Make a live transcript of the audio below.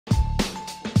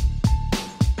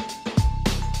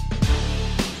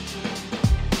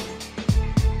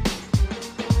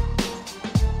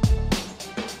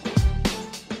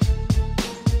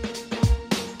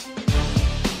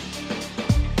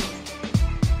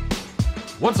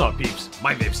What's up, peeps?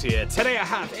 My Vapes here. Today I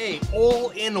have a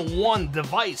all-in-one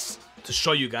device to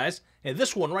show you guys, and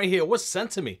this one right here was sent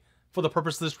to me for the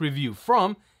purpose of this review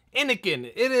from Innokin.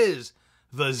 It is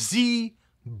the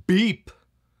BiiP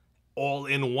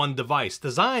all-in-one device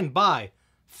designed by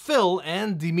Phil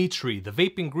and Dimitri, the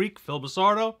Vaping Greek,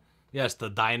 PBusardo. Yes,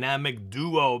 the dynamic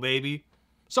duo, baby.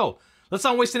 So let's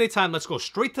not waste any time. Let's go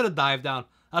straight to the dive down.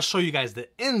 I'll show you guys the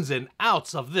ins and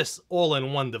outs of this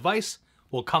all-in-one device.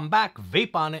 We'll come back,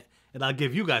 vape on it, and I'll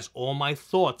give you guys all my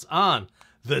thoughts on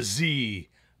the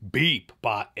BiiP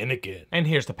by Innokin. And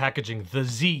here's the packaging. The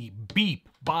BiiP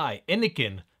by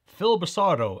Innokin,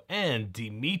 PBusardo, and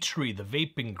Dimitri, the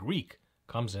Vaping Greek,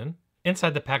 comes in.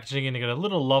 Inside the packaging, you're gonna get a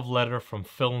little love letter from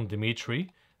Phil and Dimitri.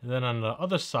 And then on the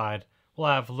other side, we'll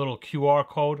have a little QR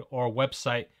code or a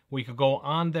website where you could go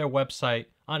on their website,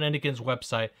 on Innokin's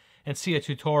website, and see a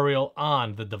tutorial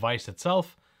on the device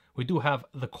itself. We do have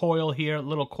the coil here,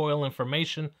 little coil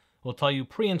information. We'll tell you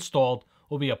pre-installed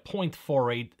will be a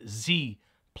 0.48 Z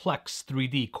Plex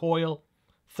 3D coil,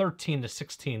 13 to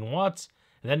 16 watts.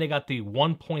 And then they got the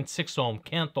 1.6 ohm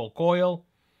Canthal coil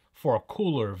for a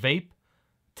cooler vape,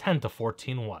 10 to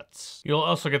 14 watts. You'll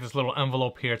also get this little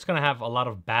envelope here. It's gonna have a lot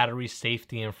of battery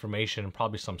safety information and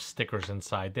probably some stickers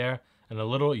inside there and a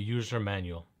little user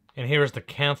manual. And here is the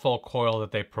Canthal coil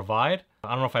that they provide.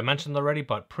 I don't know if I mentioned already,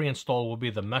 but pre-installed will be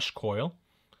the mesh coil.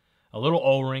 A little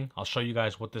O-ring. I'll show you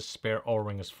guys what this spare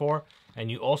O-ring is for.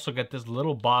 And you also get this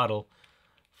little bottle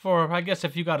for, I guess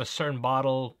if you got a certain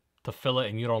bottle to fill it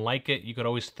and you don't like it, you could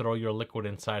always throw your liquid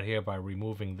inside here by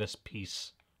removing this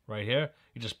piece right here.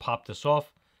 You just pop this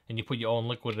off and you put your own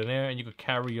liquid in there and you could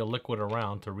carry your liquid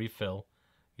around to refill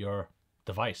your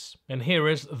device. And here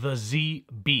is the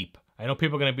BiiP. I know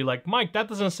people are going to be like, Mike, that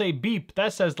doesn't say beep.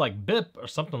 That says like BIP or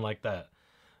something like that.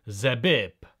 The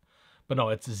BiiP. But no,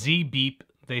 it's BiiP.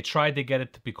 They tried to get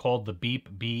it to be called the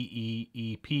BiiP,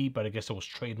 B-E-E-P, but I guess it was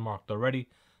trademarked already.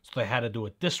 So they had to do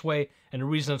it this way. And the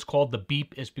reason it's called the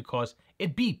BiiP is because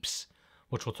it beeps,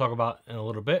 which we'll talk about in a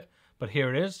little bit. But here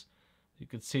it is. You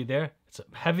can see there. It's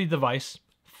a heavy device,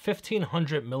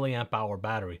 1500 milliamp hour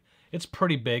battery. It's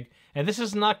pretty big. And this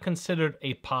is not considered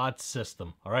a pod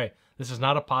system, all right? This is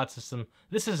not a pod system.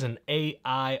 This is an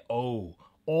AIO,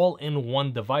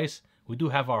 all-in-one device. We do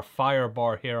have our fire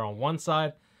bar here on one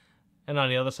side, and on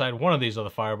the other side, one of these are the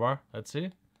fire bar. Let's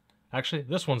see. Actually,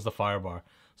 this one's the fire bar.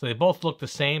 So they both look the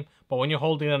same, but when you're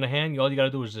holding it in the hand, all you gotta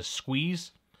do is just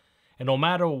squeeze. And no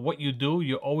matter what you do,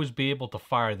 you'll always be able to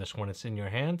fire this when it's in your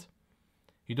hand.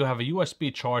 You do have a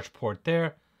USB charge port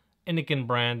there, Innokin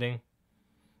branding.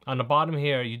 On the bottom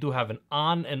here, you do have an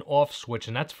on and off switch,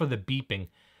 and that's for the beeping.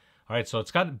 All right, so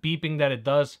it's got beeping that it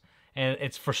does, and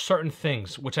it's for certain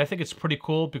things, which I think it's pretty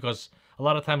cool because a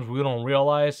lot of times we don't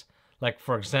realize, like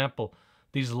for example,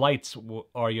 these lights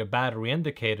are your battery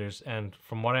indicators, and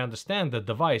from what I understand, the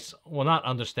device, well not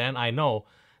understand, I know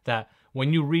that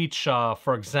when you reach,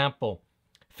 for example,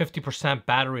 50%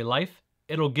 battery life,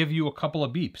 it'll give you a couple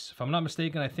of beeps. If I'm not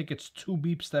mistaken, I think it's 2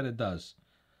 beeps that it does.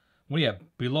 Well, yeah,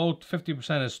 below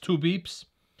 50% is 2 beeps.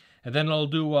 And then it'll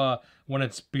do, when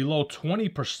it's below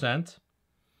 20%,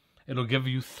 it'll give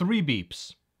you 3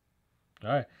 beeps. All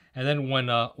right. And then when,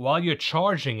 while you're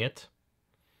charging it,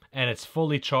 and it's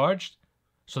fully charged,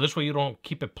 so this way you don't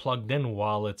keep it plugged in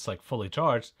while it's like fully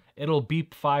charged, it'll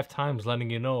beep 5 times letting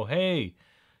you know, hey,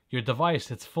 your device,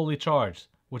 it's fully charged,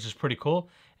 which is pretty cool.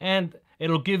 And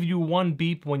it'll give you 1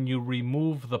 beep when you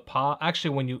remove the pod,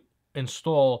 actually when you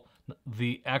install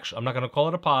the actual, I'm not going to call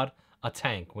it a pod, a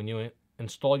tank. When you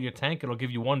install your tank, it'll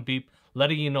give you 1 beep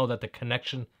letting you know that the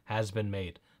connection has been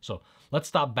made. So let's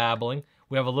stop babbling.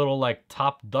 We have a little like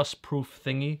top dust proof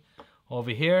thingy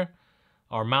over here.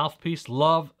 Our mouthpiece,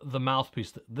 love the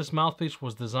mouthpiece. This mouthpiece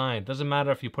was designed, doesn't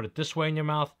matter if you put it this way in your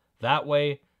mouth, that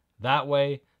way,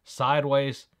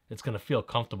 sideways, it's going to feel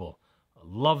comfortable.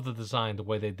 Love the design, the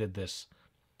way they did this.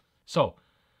 So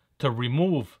to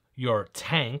remove your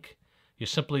tank, you're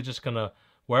simply just going to,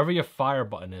 wherever your fire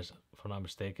button is, if I'm not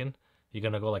mistaken, you're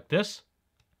going to go like this.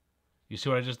 You see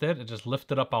what I just did? It just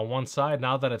lifted up on one side.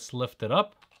 Now that it's lifted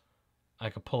up, I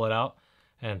can pull it out.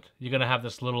 And you're going to have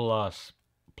this little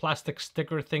plastic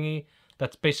sticker thingy.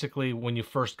 That's basically when you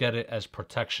first get it as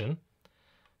protection.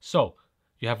 So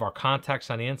you have our contacts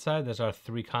on the inside. There's our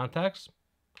 3 contacts.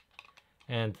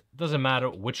 And it doesn't matter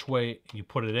which way you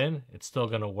put it in. It's still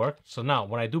going to work. So now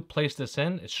when I do place this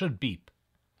in, it should beep.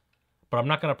 But I'm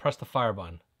not going to press the fire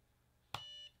button.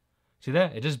 See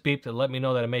that? It just beeped to let me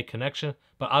know that it made connection.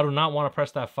 But I do not want to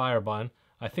press that fire button.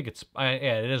 I think it's, yeah,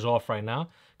 it is off right now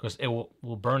because it will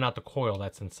burn out the coil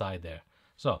that's inside there.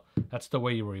 So that's the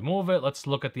way you remove it. Let's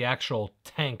look at the actual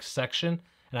tank section.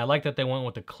 And I like that they went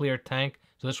with the clear tank.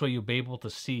 So this way you'll be able to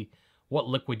see what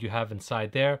liquid you have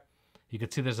inside there. You can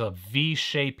see there's a V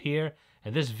shape here.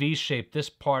 And this V shape, this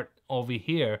part over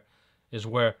here is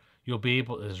where you'll be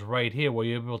able, is right here where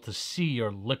you'll be able to see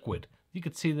your liquid. You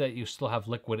can see that you still have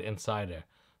liquid inside there.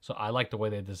 So I like the way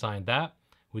they designed that.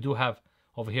 We do have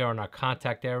over here on our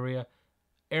contact area,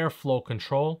 airflow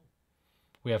control.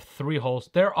 We have 3 holes.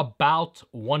 They're about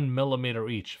 1 millimeter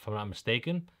each, if I'm not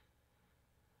mistaken.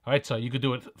 All right, so you could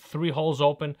do it 3 holes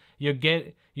open. You're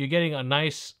getting a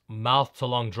nice mouth to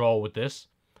lung draw with this.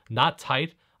 Not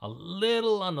tight, a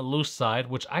little on the loose side,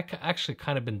 which I actually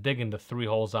kind of been digging the 3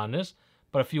 holes on this.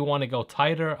 But if you want to go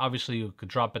tighter, obviously you could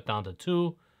drop it down to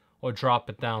 2 or drop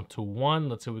it down to 1.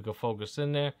 Let's see if we can focus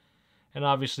in there. And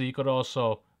obviously you could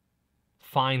also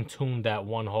fine tune that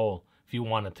 1 hole if you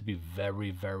want it to be very,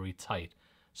 very tight.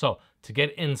 So to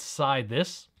get inside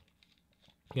this,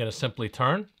 you're going to simply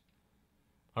turn.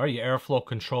 All right, your airflow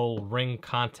control ring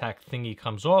contact thingy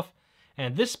comes off.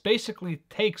 And this basically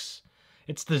takes,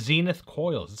 it's the Zenith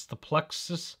coils. It's the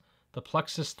Plexus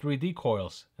 3D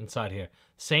coils inside here.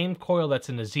 Same coil that's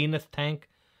in the Zenith tank.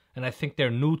 And I think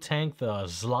their new tank, the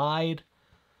Slide.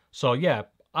 So yeah,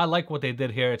 I like what they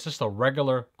did here. It's just a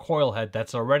regular coil head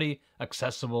that's already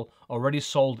accessible, already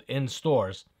sold in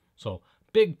stores. So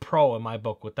big pro in my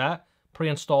book with that.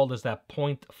 Pre-installed is that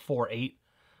 0.48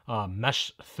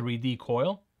 mesh 3D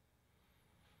coil.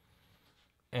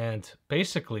 And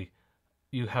basically,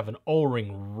 you have an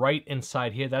O-ring right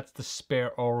inside here. That's the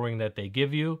spare O-ring that they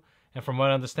give you. And from what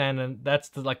I understand,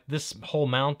 that's like this whole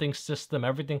mounting system,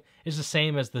 everything is the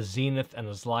same as the Zenith and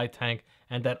the Slide tank.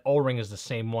 And that O-ring is the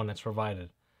same one that's provided.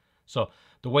 So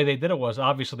the way they did it was,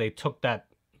 obviously they took the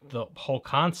whole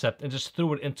concept and just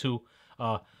threw it into,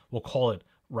 we'll call it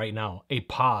right now, a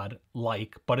pod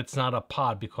but it's not a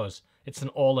pod because it's an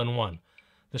all-in-one.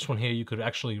 This one here, you could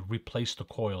actually replace the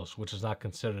coils, which is not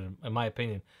considered, in my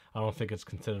opinion, I don't think it's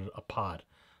considered a pod.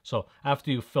 So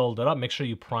after you filled it up, make sure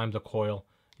you prime the coil.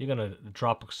 You're going to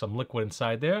drop some liquid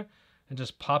inside there and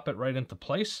just pop it right into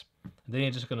place. And then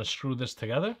you're just going to screw this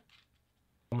together.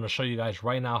 I'm going to show you guys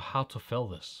right now how to fill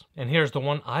this. And here's the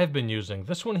one I've been using.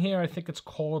 This one here, I think it's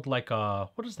called like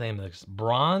what is the name of this?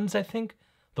 Bronze, I think?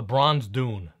 The Bronze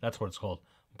Dune. That's what it's called.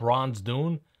 Bronze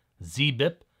Dune.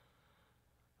 BiiP.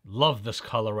 Love this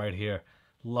color right here.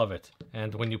 Love it.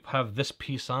 And when you have this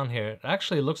piece on here, it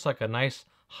actually looks like a nice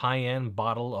high-end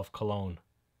bottle of cologne.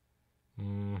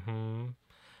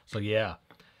 So yeah.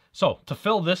 So to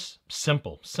fill this,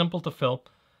 simple to fill.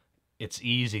 It's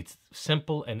easy, it's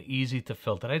simple and easy to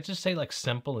fill. Did I just say like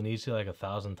simple and easy like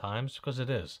 1,000 times? Because it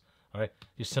is. All right.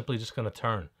 You're simply just going to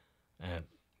turn and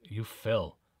you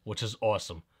fill, which is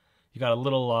awesome. You got a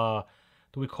little,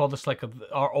 do we call this like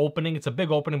our opening? It's a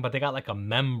big opening, but they got like a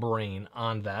membrane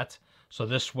on that. So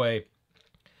this way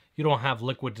you don't have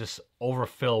liquid just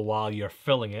overfill while you're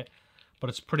filling it. But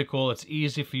it's pretty cool. It's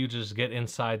easy for you to just get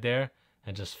inside there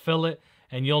and just fill it.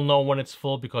 And you'll know when it's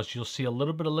full because you'll see a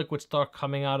little bit of liquid start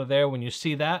coming out of there. When you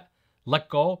see that, let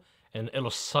go and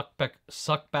it'll suck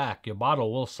back. Your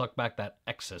bottle will suck back that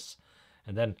excess.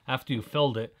 And then after you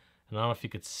filled it, and I don't know if you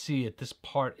could see it, this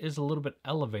part is a little bit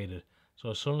elevated.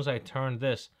 So as soon as I turn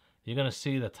this, you're going to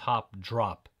see the top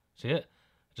drop. See it?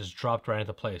 It just dropped right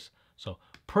into place. So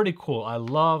pretty cool. I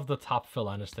love the top fill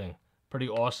on this thing. Pretty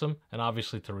awesome. And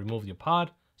obviously to remove your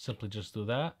pod, simply just do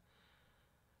that.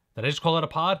 Did I just call it a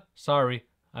pod? Sorry,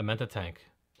 I meant a tank.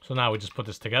 So now we just put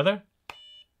this together.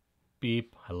 BiiP.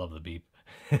 I love the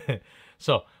BiiP.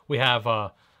 So we have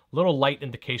little light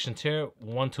indications here.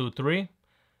 1, 2, 3.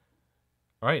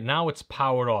 All right, now it's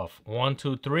powered off. 1,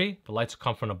 2, 3. The lights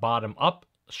come from the bottom up,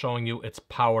 showing you it's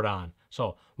powered on.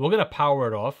 So we're going to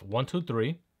power it off. 1, 2,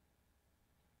 3.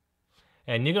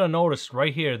 And you're going to notice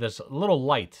right here, there's a little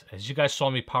light. As you guys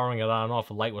saw me powering it on and off,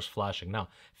 the light was flashing. Now,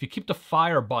 if you keep the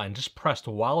fire button just pressed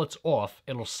while it's off,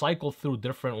 it'll cycle through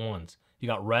different ones. You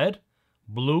got red,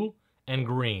 blue, and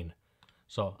green.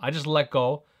 So I just let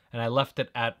go, and I left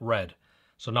it at red.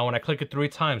 So now when I click it 3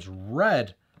 times,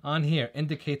 red on here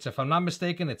indicates, if I'm not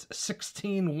mistaken, it's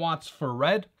 16 watts for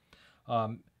red.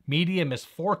 Medium is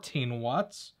 14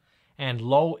 watts, and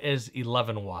low is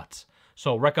 11 watts.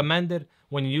 So recommended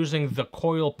when you're using the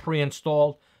coil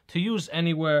pre-installed to use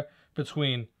anywhere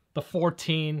between the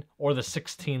 14 or the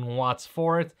 16 watts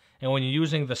for it. And when you're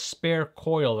using the spare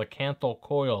coil, the Canto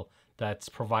coil that's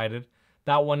provided,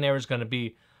 that one there is going to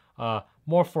be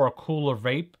more for a cooler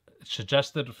vape.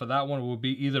 Suggested for that one would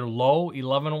be either low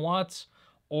 11 watts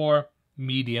or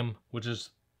medium, which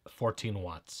is 14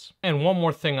 watts. And one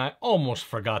more thing I almost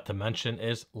forgot to mention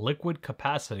is liquid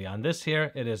capacity. On this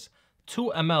here, it is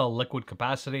 2 ml liquid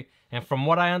capacity, and from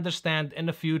what I understand in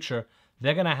the future,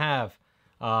 they're going to have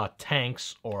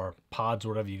tanks or pods,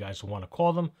 whatever you guys want to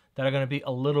call them, that are going to be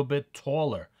a little bit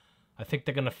taller. I think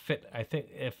they're going to fit, I think,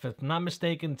 if it's not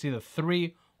mistaken, it's either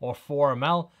 3 or 4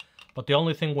 ml. But the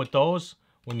only thing with those,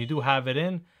 when you do have it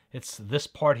in, it's this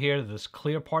part here, this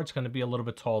clear part's going to be a little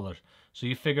bit taller. So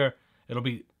you figure it'll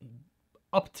be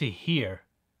up to here,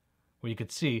 where you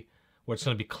could see where it's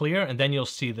going to be clear, and then you'll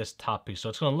see this top piece. So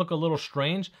it's going to look a little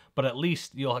strange, but at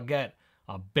least you'll get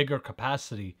a bigger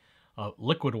capacity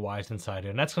liquid-wise inside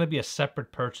here. And that's going to be a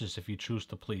separate purchase if you choose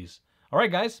to please. All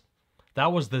right, guys.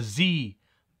 That was the Z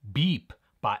BiiP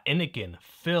by Innokin,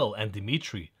 Phil, and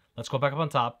Dimitri. Let's go back up on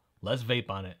top. Let's vape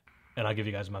on it, and I'll give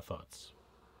you guys my thoughts.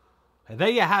 And there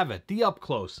you have it, the up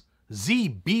close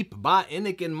Z BiiP by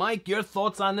Innokin. Mike, your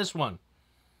thoughts on this one?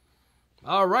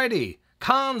 Alrighty,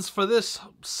 cons for this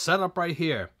setup right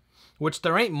here, which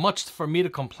there ain't much for me to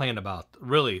complain about.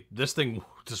 Really, this thing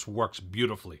just works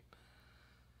beautifully.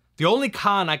 The only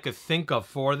con I could think of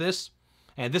for this,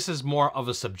 and this is more of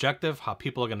a subjective, how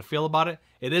people are going to feel about it,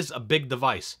 it is a big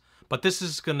device. But this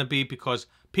is going to be because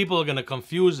people are going to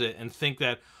confuse it and think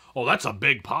that, oh, that's a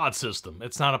big pod system.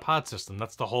 It's not a pod system.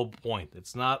 That's the whole point.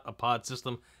 It's not a pod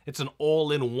system. It's an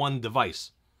all-in-one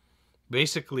device.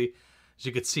 Basically, as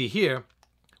you can see here,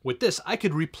 with this, I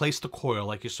could replace the coil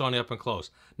like you saw in the up and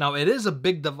close. Now, it is a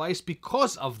big device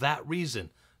because of that reason.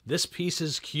 This piece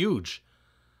is huge.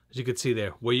 As you can see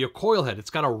there, where your coil head, it's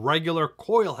got a regular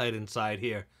coil head inside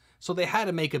here. So they had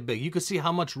to make it big. You can see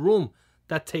how much room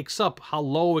that takes up, how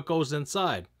low it goes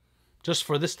inside. Just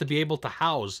for this to be able to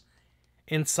house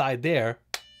inside there.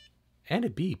 And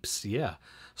it beeps, yeah.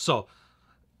 So,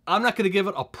 I'm not going to give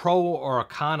it a pro or a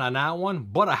con on that one.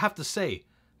 But I have to say,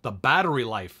 the battery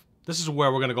life, this is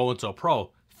where we're going to go into a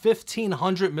pro.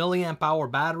 1500 milliamp hour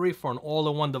battery for an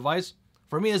all-in-one device,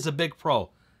 for me is a big pro.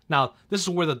 Now, this is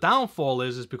where the downfall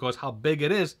is because how big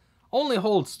it is, only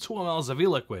holds 2 mLs of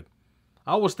e-liquid.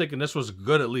 I was thinking this was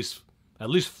good at least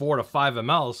 4 to 5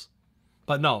 mLs,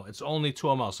 but no, it's only 2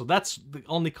 mLs. So that's the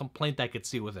only complaint I could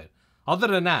see with it. Other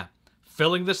than that,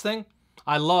 filling this thing,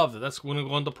 I love it. That's when we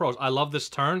go into pros. I love this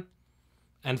turn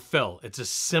and fill. It's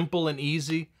just simple and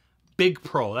easy. Big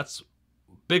pro. That's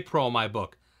big pro in my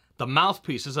book. The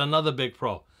mouthpiece is another big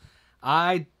pro.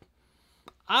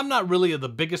 I'm not really the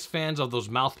biggest fans of those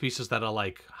mouthpieces that are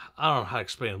like, I don't know how to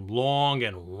explain them, long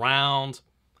and round.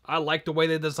 I like the way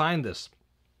they designed this.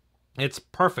 It's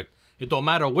perfect. It don't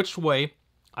matter which way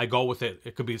I go with it.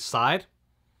 It could be side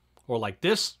or like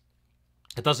this.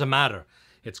 It doesn't matter.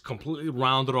 It's completely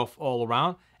rounded off all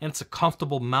around, and it's a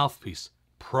comfortable mouthpiece.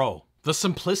 Pro. The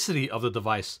simplicity of the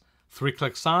device. 3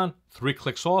 clicks on, 3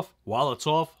 clicks off. While it's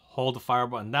off, hold the fire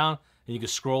button down, and you can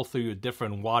scroll through your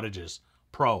different wattages.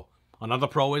 Pro. Another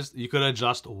pro is you could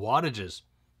adjust wattages.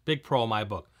 Big pro in my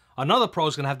book. Another pro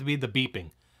is going to have to be the beeping.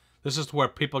 This is where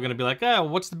people are going to be like,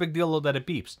 what's the big deal that it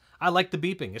beeps? I like the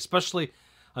beeping, especially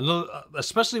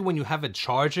when you have it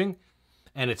charging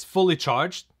and it's fully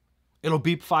charged. It'll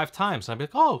beep 5 times. And I'll be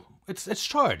like, oh, it's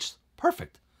charged.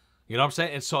 Perfect. You know what I'm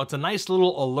saying? And so it's a nice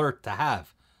little alert to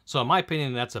have. So in my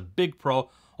opinion, that's a big pro.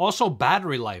 Also,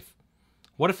 battery life.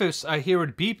 What if I hear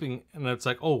it beeping and it's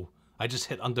like, oh, I just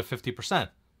hit under 50%.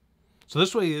 So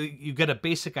this way you get a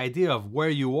basic idea of where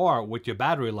you are with your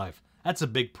battery life. That's a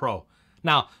big pro.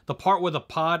 Now, the part where the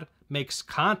pod makes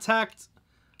contact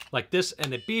like this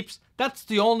and it beeps, that's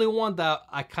the only one that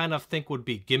I kind of think would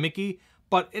be gimmicky.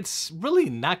 But it's really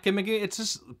not gimmicky. It's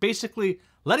just basically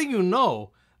letting you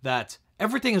know that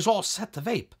everything is all set to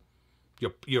vape.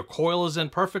 Your coil is in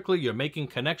perfectly. You're making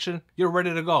connection. You're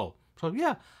ready to go. So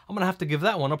yeah, I'm going to have to give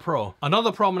that one a pro.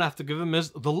 Another pro I'm going to have to give him is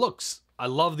the looks. I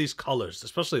love these colors,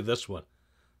 especially this one.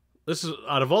 This is,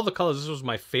 out of all the colors, this was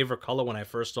my favorite color when I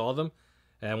first saw them.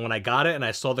 And when I got it and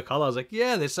I saw the color, I was like,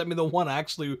 yeah, they sent me the one I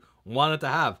actually wanted to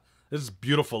have. This is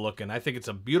beautiful looking. I think it's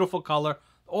a beautiful color.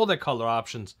 All their color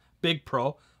options, big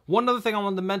pro. One other thing I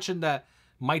wanted to mention that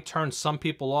might turn some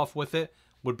people off with it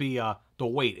would be the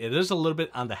weight. It is a little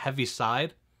bit on the heavy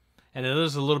side, and it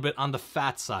is a little bit on the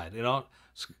fat side, you know?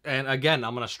 And again,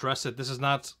 I'm going to stress it. This is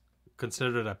not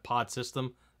considered a pod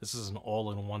system. This is an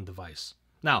all-in-one device.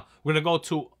 Now, we're going to go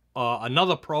to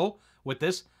another pro with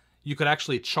this. You could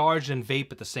actually charge and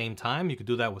vape at the same time. You could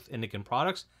do that with Innokin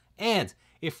products. And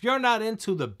if you're not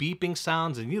into the beeping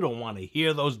sounds and you don't want to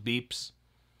hear those beeps,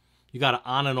 you got an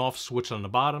on and off switch on the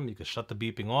bottom. You can shut the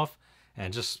beeping off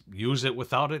and just use it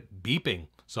without it beeping.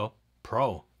 So,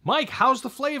 pro. Mike, how's the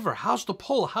flavor? How's the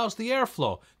pull? How's the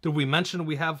airflow? Did we mention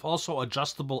we have also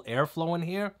adjustable airflow in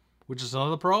here, which is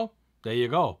another pro? There you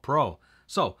go, pro.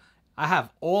 So, I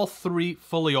have all 3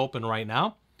 fully open right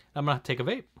now. I'm going to take a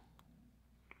vape.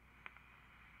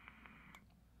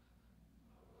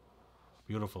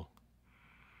 Beautiful.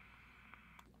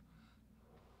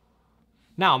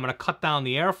 Now I'm going to cut down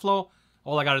the airflow.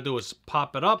 All I got to do is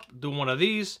pop it up, do one of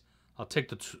these. I'll take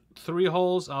the 3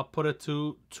 holes, I'll put it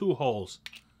to 2 holes.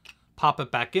 Pop it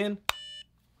back in,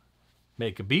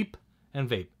 make a beep, and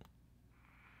vape.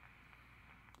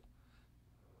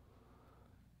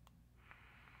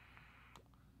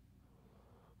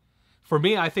 For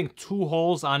me, I think 2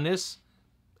 holes on this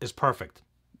is perfect.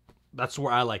 That's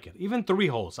where I like it. Even 3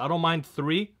 holes. I don't mind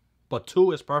 3, but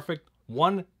 2 is perfect.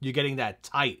 1, you're getting that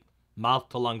tight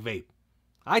mouth-to-lung vape.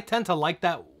 I tend to like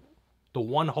that, the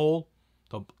 1 hole,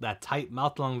 that tight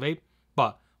mouth-to-lung vape.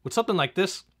 But with something like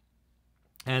this,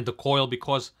 and the coil,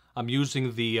 because I'm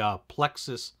using the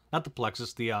plexus, not the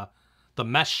plexus, the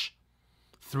mesh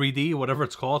 3D, whatever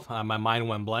it's called. My mind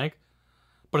went blank.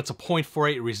 But it's a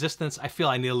 0.48 resistance. I feel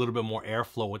I need a little bit more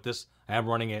airflow with this. I am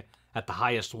running it at the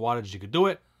highest wattage you could do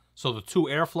it. So the 2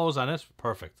 airflows on this,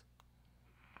 perfect.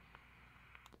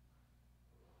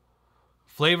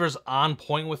 Flavors on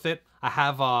point with it. I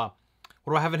have, what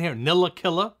do I have in here? Nilla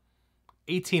Killa,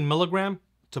 18 milligram.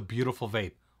 It's a beautiful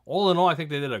vape. All in all, I think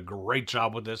they did a great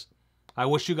job with this. I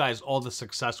wish you guys all the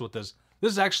success with this.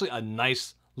 This is actually a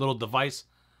nice little device.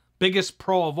 Biggest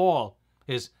pro of all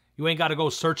is you ain't got to go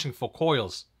searching for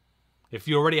coils. If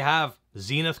you already have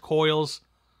Zenith coils,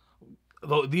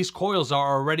 these coils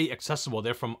are already accessible.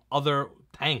 They're from other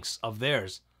tanks of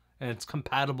theirs, and it's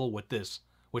compatible with this,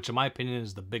 which in my opinion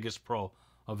is the biggest pro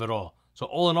of it all. So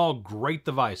all in all, great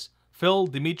device. Phil,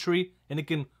 Dimitri,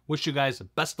 Innokin, wish you guys the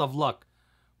best of luck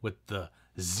with the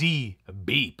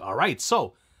BiiP. All right,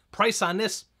 so price on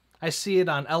this, I see it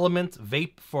on Element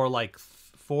Vape for like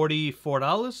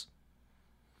 $44.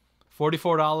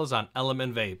 $44 on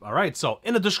Element Vape. All right, so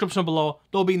in the description below,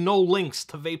 there'll be no links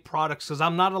to vape products because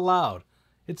I'm not allowed.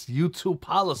 It's YouTube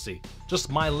policy.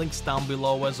 Just my links down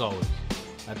below as always.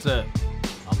 That's it.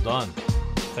 I'm done.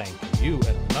 Thank you.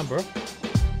 And remember,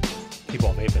 keep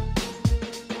on vaping.